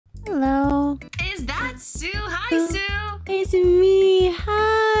Hello. Is that Sue? Hi, Sue. It's me.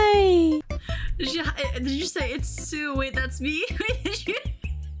 Hi. Did you say it's Sue? Wait, that's me?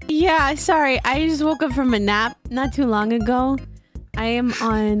 Yeah, sorry. I just woke up from a nap not too long ago. I am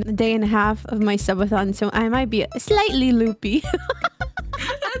on a day and a half of my subathon, so I might be slightly loopy.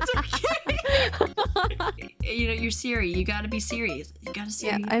 That's okay. You know, you're Siri. You gotta be serious. You gotta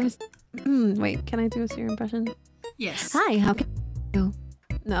Siri. Yeah, wait, can I do a Siri impression? Yes. Hi, how can you?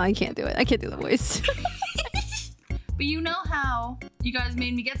 No, I can't do it. I can't do the voice. But you know how you guys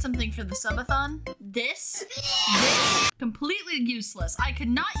made me get something for the subathon? This completely useless. I could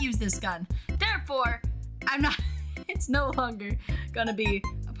not use this gun. Therefore, I'm not. It's no longer gonna be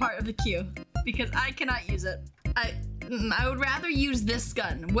a part of the queue because I cannot use it. I would rather use this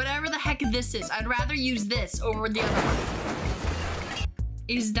gun. Whatever the heck this is, I'd rather use this over the other one.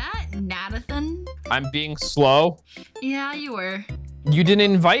 Is that Nathan? I'm being slow. Yeah, you were. You didn't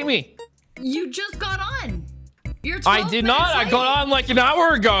invite me. You just got on. You're 12 I did not. late. I got on like an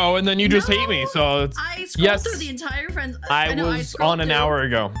hour ago, and then you just hate me. So it's, I scrolled yes, through the entire friends. I was on an hour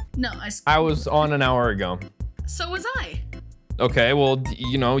ago. No, I was on an hour ago. So was I. Okay, well,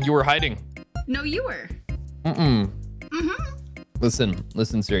 you know, you were hiding. No, you were.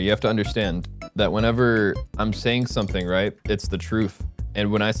 Listen, Siri, you have to understand that whenever I'm saying something, right, it's the truth.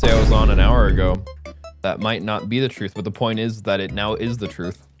 And when I say I was on an hour ago, that might not be the truth, but the point is that it now is the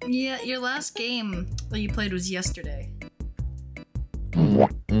truth. Yeah, your last game that you played was yesterday. I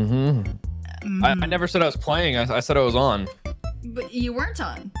never said I was playing. I said I was on. But you weren't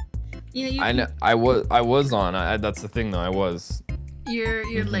on. You know, I know. I was on. That's the thing, though. I was.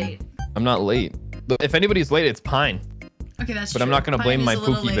 You're late. I'm not late. If anybody's late, it's Pine. Okay, that's but true. I'm not gonna Pine blame is my a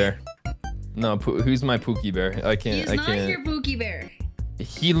little Pookie late. Bear. No, who's my Pookie Bear? I can't. He's not your Pookie Bear.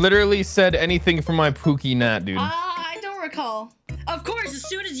 He literally said anything for my Pookie Nat, dude. I don't recall. Of course, as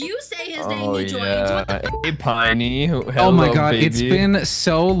soon as you say his name, he joins. Yeah. Hey, Piney. Hello, oh my god, baby. it's been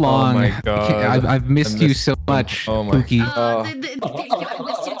so long. Oh my god. I've missed you so much, Pookie. Thank you. I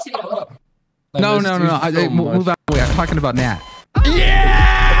missed you too. No. Move out of the way. I'm talking about Nat.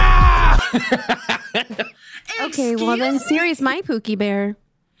 Yeah! Okay, well then Siri's my Pookie Bear.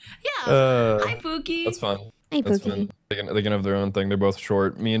 Yeah. Hi, Pookie. That's fine. Hey, That's Pookie. fine. They can have their own thing. They're both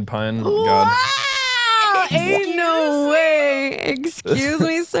short. Me and Pine. Wow! God. Ain't no way. Excuse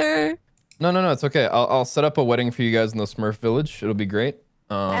me, sir. No. It's okay. I'll set up a wedding for you guys in the Smurf Village. It'll be great.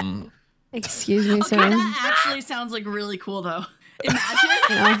 Excuse me, sir. Okay, that actually sounds like really cool, though. Imagine.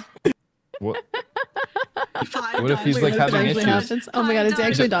 Yeah. What? What if he's like What having actually issues? happens? Oh my god, is he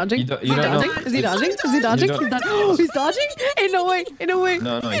actually dodging? You don't dodging? know. Is he dodging? Is he dodging? He's dodging? Ain't no way. Ain't no way.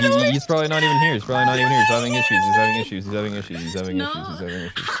 No. He's probably not even here. He's probably not even here. He's having issues. He's having issues.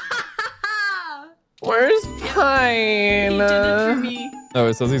 Where's Pine? He did it for me. Oh,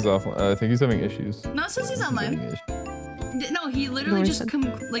 it says he's offline. I think he's having issues. No, it says he's online. No, he literally just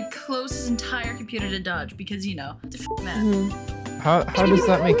closed his entire computer to dodge because, you know, it's a man. How does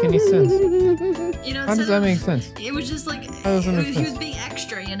that make any sense? You know, How does that make sense? It was just like How does that make he sense? was being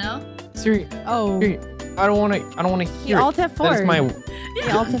extra, you know. Siri. Oh. Siri, I don't want to hear. Alt F4. That's my. Alt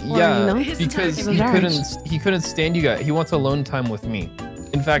F4, Yeah, you know? because entire he couldn't stand you guys. He wants alone time with me.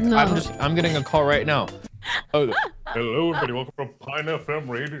 In fact, No. I'm getting a call right now. Oh, hello, everybody. Welcome to Pine FM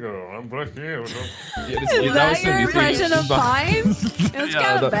Radio. I'm back here. Is that your impression of Pine? It was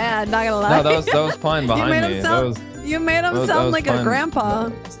kind of bad, not gonna lie. No, that was Pine behind me. You made him sound like a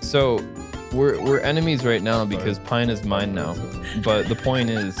grandpa. So, we're enemies right now because Pine is mine now. But the point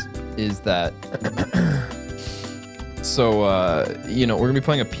is that so you know, we're gonna be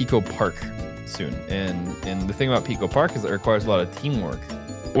playing a Pico Park soon, and the thing about Pico Park is it requires a lot of teamwork.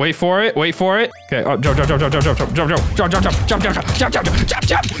 Wait for it. Okay, oh, jump the fucking.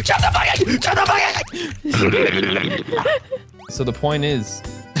 So the point is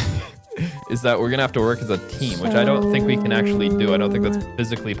that we're gonna have to work as a team, which I don't think we can actually do. I don't think that's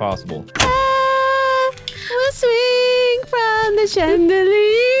physically possible. We'll swing from the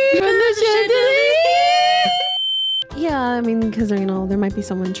chandelier. Yeah, I mean, because you know there might be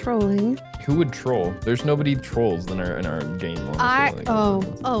someone trolling. Who would troll? There's nobody trolls in our game.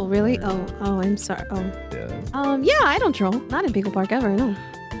 Oh, really? Oh, I'm sorry. Oh. Yeah. Yeah, I don't troll. Not in Pico Park ever, no.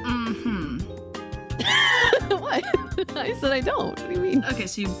 What? I said I don't. What do you mean? Okay,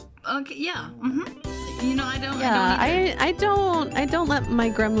 so yeah. You know, I don't. Yeah, I don't let my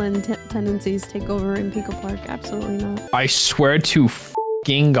gremlin tendencies take over in Pico Park. Absolutely not. I swear to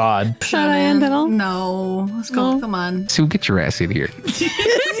f***ing God. No, let's go. Come on. Sue, get your ass in here.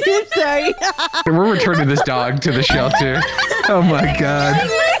 Sorry. We're returning this dog to the shelter. Oh my god.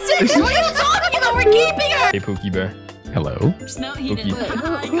 What are you talking about? We're keeping her. Hey, Pookie Bear. Hello. No, he didn't.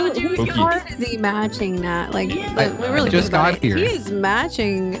 Whose card is he matching that? Like, Yeah. we really just think about got it. here. He is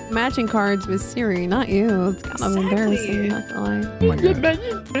matching cards with Siri, not you. It's kind of embarrassing, not gonna lie. Oh my god.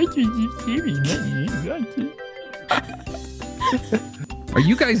 Are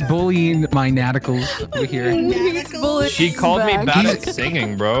you guys bullying my naticals over here? She called me bad at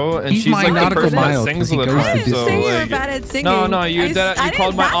singing, bro, and He's she's my like the nautical person that Miles, sings because all he the goes time. to I didn't So say you were like, bad at singing. no, you I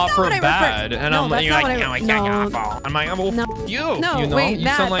called my that's not opera what I referred- bad, and No, I'm like, that's you're not like, what no, I- I can't no. awful. I'm like, well, No. f you. No, you know? wait, You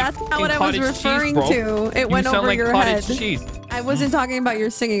Nat, sound like that's not what I was cottage referring cheese, bro. to. It went you sound over like your cottage head. cheese. I wasn't talking about your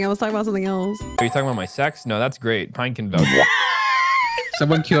singing. I was talking about something else. Are you talking about my sex? No, that's great. Pine can vouch.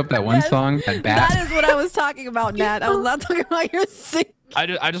 Someone cue up that one song, that That bat. is what I was talking about, Nat. I was not talking about your singing.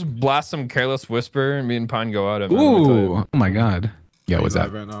 I just blast some careless whisper, and me and Pine go at it. Ooh, oh my god. Yeah, what's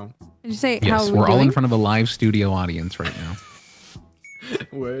that? Right now. Did you say Yes, how we're all in doing? front of a live studio audience right now.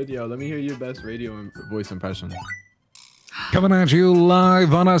 Word, yo, let me hear your best radio voice impression. Coming at you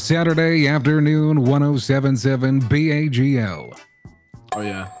live on a Saturday afternoon, 1077 BAGL. Oh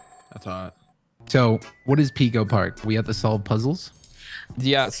yeah, that's hot. So, what is Pico Park? We have to solve puzzles?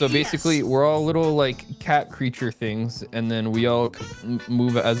 Yeah, so basically we're all little like cat creature things, and then we all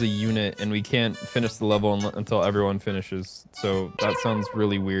move as a unit, and we can't finish the level until everyone finishes. So that sounds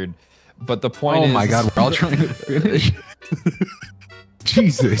really weird, but the point is, Oh my god, we're all trying to finish.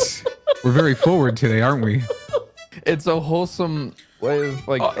 Jesus. We're very forward today, aren't we? it's a wholesome way of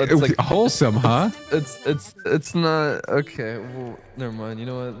like, it's It's like wholesome, huh? it's not okay. Well, never mind. You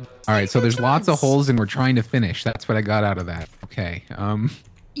know what? All right, so there's lots of holes and we're trying to finish. That's what I got out of that. Okay.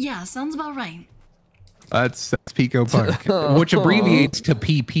 Yeah, sounds about right. That's Pico Park, which abbreviates to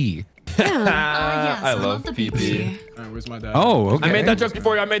PP. Yes, I love the PP. Alright, where's my dad? Oh, okay. I made that joke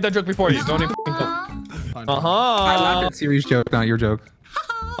before you. I made that joke before you. Don't even. Fine. I laughed Uh-huh. at Siri's joke, not your joke.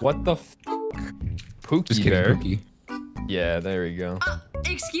 What the f? Pookie Just kidding, there. Pookie. Yeah, there we go.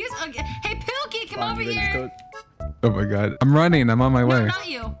 Excuse okay. Hey, Pookie, come Fine, over you ready to here. cook? Oh my god. I'm running. I'm on my No, way. not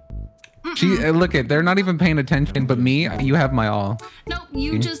you. Look at, they're not even paying attention, but me, you have my all. No,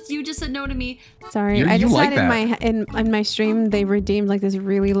 you just said no to me. Sorry, You I just like had in my stream they redeemed like this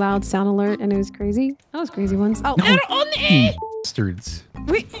really loud sound alert, and it was crazy. That was crazy once. Oh, Bastards.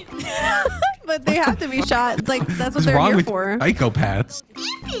 wait, but they have to be shot. It's like that's what What's they're wrong here with for. psychopaths?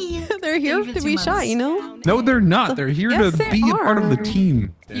 They're here David, to 2 be months. shot. You know. No, they're not. They're here Yes, to they be a part of the are.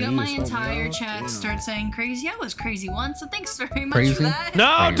 team. You got you my just told me entire out, chat you know. start saying crazy. I was crazy once, so thanks very much Crazy? for that.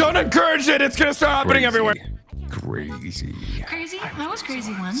 No, don't encourage it. It's gonna start happening everywhere. Crazy. Crazy? I was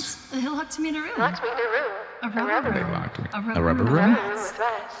crazy once. He'll locked me in a room. A They rubber room. locked me. A A rubber room? Rats?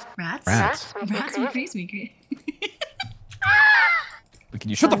 Rats. Rats make crazy. Can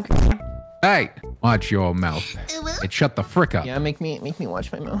you shut the? F Hey, watch your mouth. And shut the frick up. yeah, make me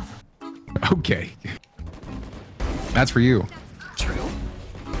watch my mouth. Okay. That's for you. True.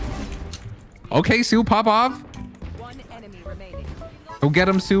 Okay, Sue, pop off. Go get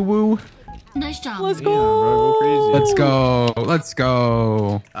him, Sue Woo. Nice job. Let's Yeah, bro, go crazy. Let's go. Let's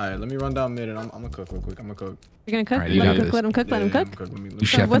go. Alright, let me run down mid and I'm gonna cook real quick. I'm gonna cook. You're gonna cook. Alright, you got this. Let him cook. Let him Yeah, I'm cook. gonna Let me You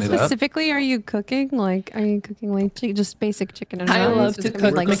So chefing what it up? specifically are you cooking? Like, are you cooking like just basic chicken and I rice? love Is to it gonna be,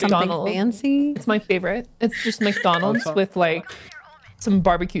 cook like something McDonald's. fancy. It's my favorite. It's just McDonald's Awesome. with like some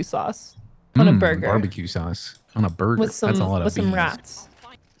barbecue sauce on a burger Barbecue sauce on a burger. with some That's a lot of with some beans. rats.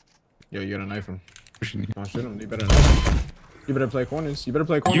 Yo, you gotta knife him. Don't shoot him. You better knife him. You better play corners. You better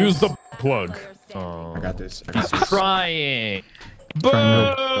play corners. Use the plug. I got this. I got this. Trying. Don't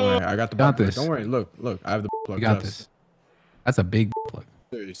worry, I got the Got plug. this. Don't worry. Look. I have the plug. You got Trust. this. That's a big plug.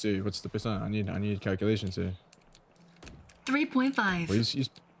 See, what's the percent? I need calculations here. 3.5. Well, he's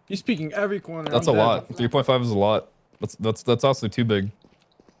speaking every corner. That's I'm a dead. lot. 3.5 is a lot. That's also too big.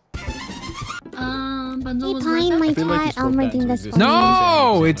 Bundle was Pine, worth my it. feel like cat, you spoke I'm that reading to this exist. for you.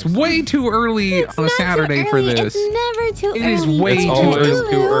 No, it's way too early on a Saturday for this. It's never too It is early. way It's too always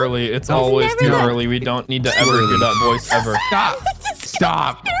early. too early. It's always never too that- early. We don't need to ever hear that voice ever. Stop.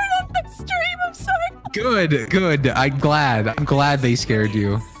 Stop. Stream. I'm sorry. Good. I'm glad they scared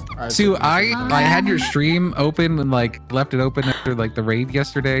you. Alright, Sue, so- I had your stream open and like left it open after like the raid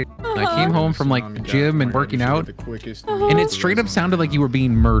yesterday. And I came home from like the gym and working out, and it straight up sounded like you were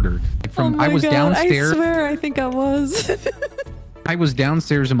being murdered. Like, from I was downstairs. I swear, I think I was. I was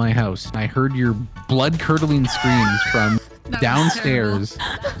downstairs in my house, and I heard your blood-curdling screams from That was downstairs.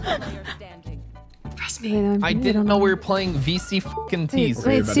 Trust me. I didn't know we were playing VC fucking Wait, T's.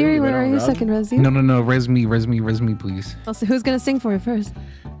 wait, Siri, where are you? Second, Resi. No, res me, please. Also, who's gonna sing for you first?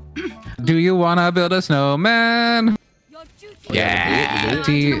 Do you wanna build a snowman? I Yeah.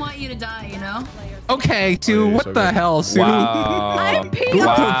 didn't want you to die, you know? Okay, Sue, yeah, what so the good. hell, Sue? Wow. I'm peeking.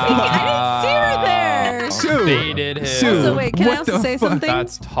 I didn't see her there. Sue. Baited him. Sue. So wait, can I What also the say fuck? something?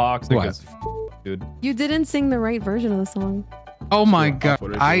 That's toxic What? as dude. You didn't sing the right version of the song. Oh my Yeah, god.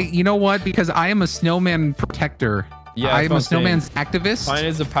 what I do. You know what? Because I am a snowman protector. Yeah, I that's am what a I'm saying. snowman's activist. Fine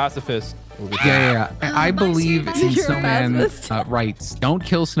is a pacifist. Yeah. I bye, believe Siri, in You're a snowman pacifist. Rights. Don't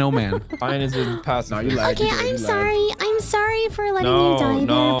kill snowman. Fine is a No, pacifist. you lied. Okay, you did, I'm you lied. sorry. I'm sorry for letting No, you die there,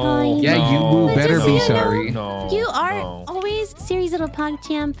 no, Pine. Yeah, you no, better Just be so you know, sorry. No, You are no. always Siri's little pug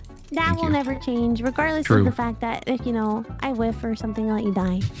champ. That Thank will you. never change, regardless True. of the fact that if you know I whiff or something, I'll let you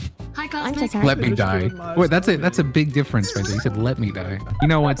die. Hi, I'm so Cosmic. sorry. Let me die. Wait, that's a big difference right there. You said let me die. You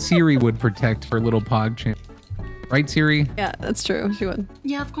know what? Siri would protect her little pog champ. Right, Siri? Yeah, that's true. She would.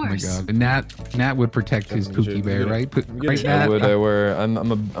 Yeah, of Oh my course. god. And Nat would protect his Pookie Bear, right? Right, I Nat? would. I wear. I'm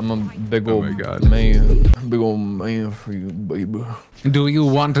a big Oh old my God. man. Big old man for you, baby. Do you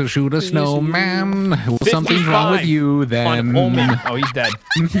want to shoot a snowman? Well, something's wrong with 55 you then. On Omen. Oh, he's dead.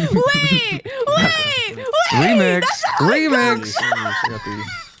 Wait! Remix! Remix!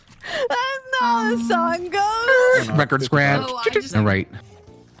 That's not how the song goes. Record scratch. Oh, I just- All right.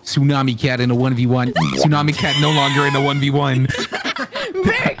 Tsunami Cat in a 1v1. Tsunami Cat no longer in a 1v1.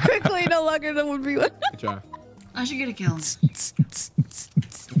 Very quickly, no longer than would be one. Good job. I should get a kill.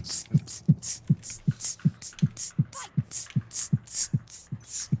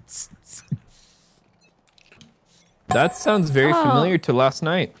 That sounds very familiar to last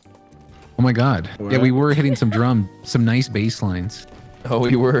night. Oh my god. Yeah, we were hitting some nice bass lines. Oh,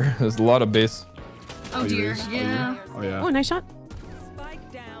 we were. There's a lot of bass. Oh you dear. is? Yeah. Oh yeah. Oh, nice shot.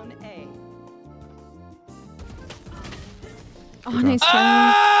 Oh, nice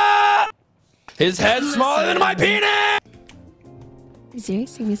try. His head's smaller than my penis. You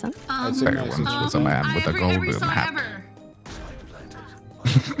serious? Sing me some. That's a There nice was a man with a every golden song hat. ever.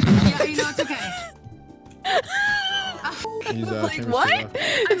 Yeah, you know it's okay. He's, Like famous what? for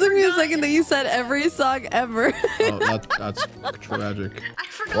that. It took me a second that you said every song ever. Oh, that's tragic. I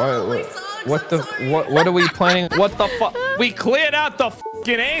forgot all my songs. What the? I'm sorry. What are we planning? What the fuck? We cleared out the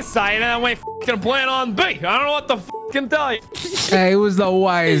fucking A side and then we fucking plan on B. I don't know what the fucking tell you. Hey, who's the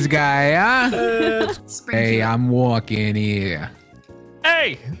wise guy, huh? Spring Hey, Chicken. I'm walking here.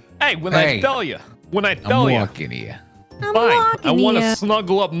 Hey, when Hey. I tell you, when I I'm tell you, walking here. I'm fine. walking I want to here.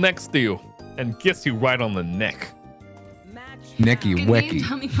 snuggle up next to you and kiss you right on the neck. Nicky Good Wecky. name,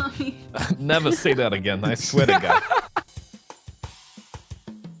 Tummy Mommy. Never say that again. I swear to God.